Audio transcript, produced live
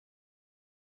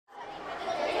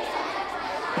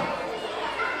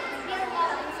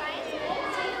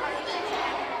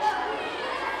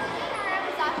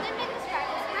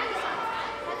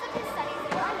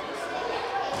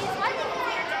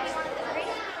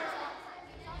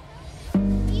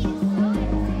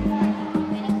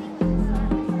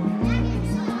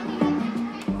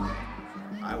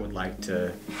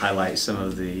highlight some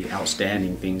of the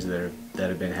outstanding things that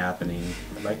have been happening.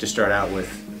 I'd like to start out with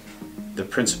the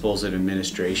principals and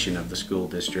administration of the school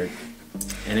district.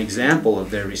 An example of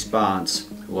their response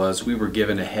was we were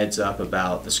given a heads up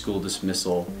about the school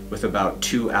dismissal with about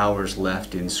 2 hours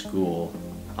left in school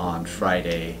on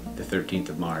Friday, the 13th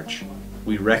of March.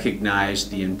 We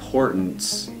recognized the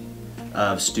importance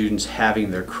of students having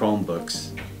their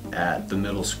Chromebooks at the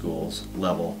middle school's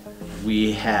level.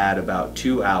 We had about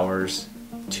 2 hours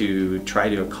to try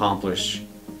to accomplish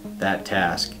that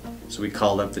task. So we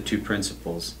called up the two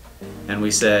principals and we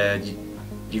said,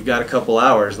 you've got a couple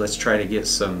hours, let's try to get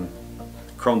some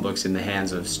Chromebooks in the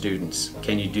hands of students.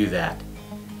 Can you do that?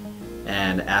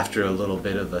 And after a little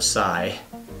bit of a sigh,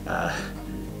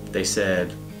 they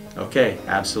said, okay,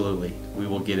 absolutely, we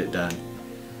will get it done.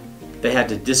 They had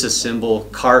to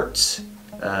disassemble carts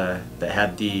that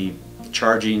had the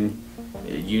charging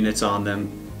units on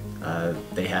them.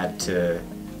 They had to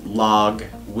log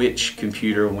which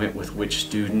computer went with which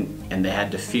student, and they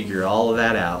had to figure all of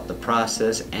that out, the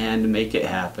process, and make it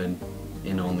happen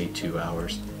in only 2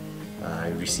 hours. I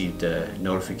received a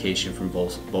notification from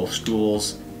both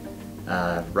schools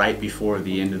right before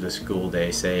the end of the school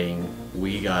day saying,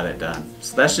 we got it done.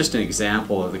 So that's just an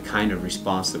example of the kind of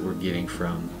response that we're getting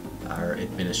from our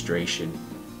administration.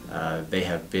 They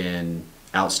have been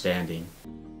outstanding.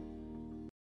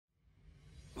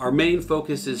 Our main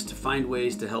focus is to find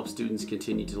ways to help students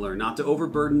continue to learn, not to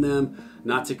overburden them,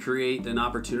 not to create an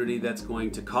opportunity that's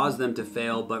going to cause them to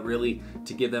fail, but really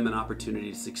to give them an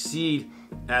opportunity to succeed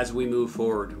as we move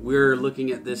forward. We're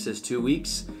looking at this as 2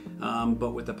 weeks,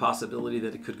 but with the possibility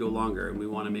that it could go longer, and we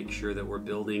want to make sure that we're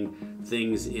building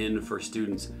things in for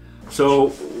students. So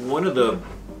one of the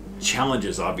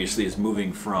challenges obviously is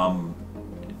moving from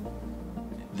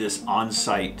this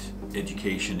on-site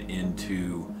education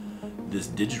into this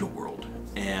digital world,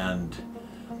 and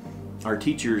our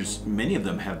teachers, many of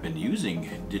them have been using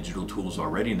digital tools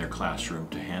already in their classroom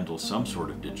to handle some sort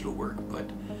of digital work, but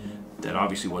that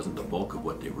obviously wasn't the bulk of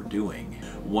what they were doing.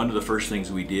 One of the first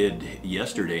things we did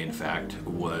yesterday, in fact,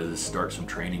 was start some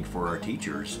training for our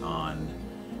teachers on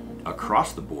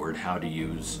across the board how to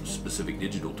use specific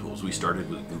digital tools. We started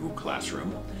with Google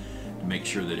Classroom to make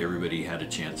sure that everybody had a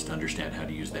chance to understand how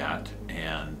to use that,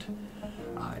 and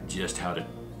just how to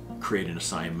create an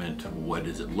assignment. What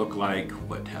does it look like?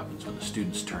 What happens when the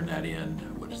students turn that in?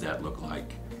 What does that look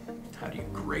like? How do you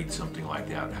grade something like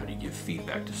that? How do you give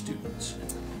feedback to students?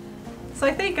 So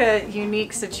I think a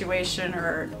unique situation,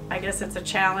 or I guess it's a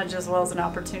challenge as well as an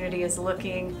opportunity, is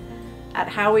looking at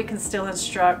how we can still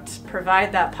instruct,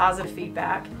 provide that positive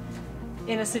feedback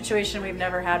in a situation we've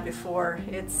never had before.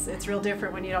 It's real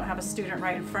different when you don't have a student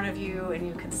right in front of you and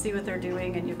you can see what they're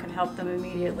doing and you can help them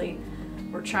immediately.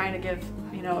 We're trying to give,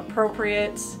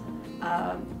 appropriate,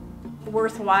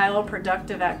 worthwhile,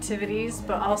 productive activities,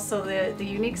 but also the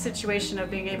unique situation of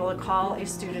being able to call a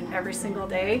student every single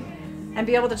day and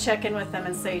be able to check in with them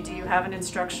and say, do you have an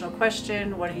instructional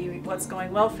question? What's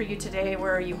going well for you today?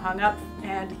 Where are you hung up?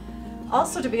 And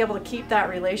also to be able to keep that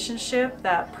relationship,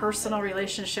 that personal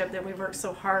relationship that we worked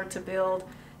so hard to build,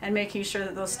 and making sure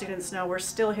that those students know we're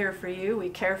still here for you, we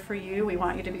care for you, we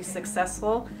want you to be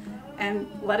successful, and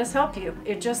let us help you.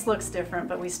 It just looks different,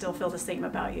 but we still feel the same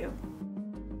about you.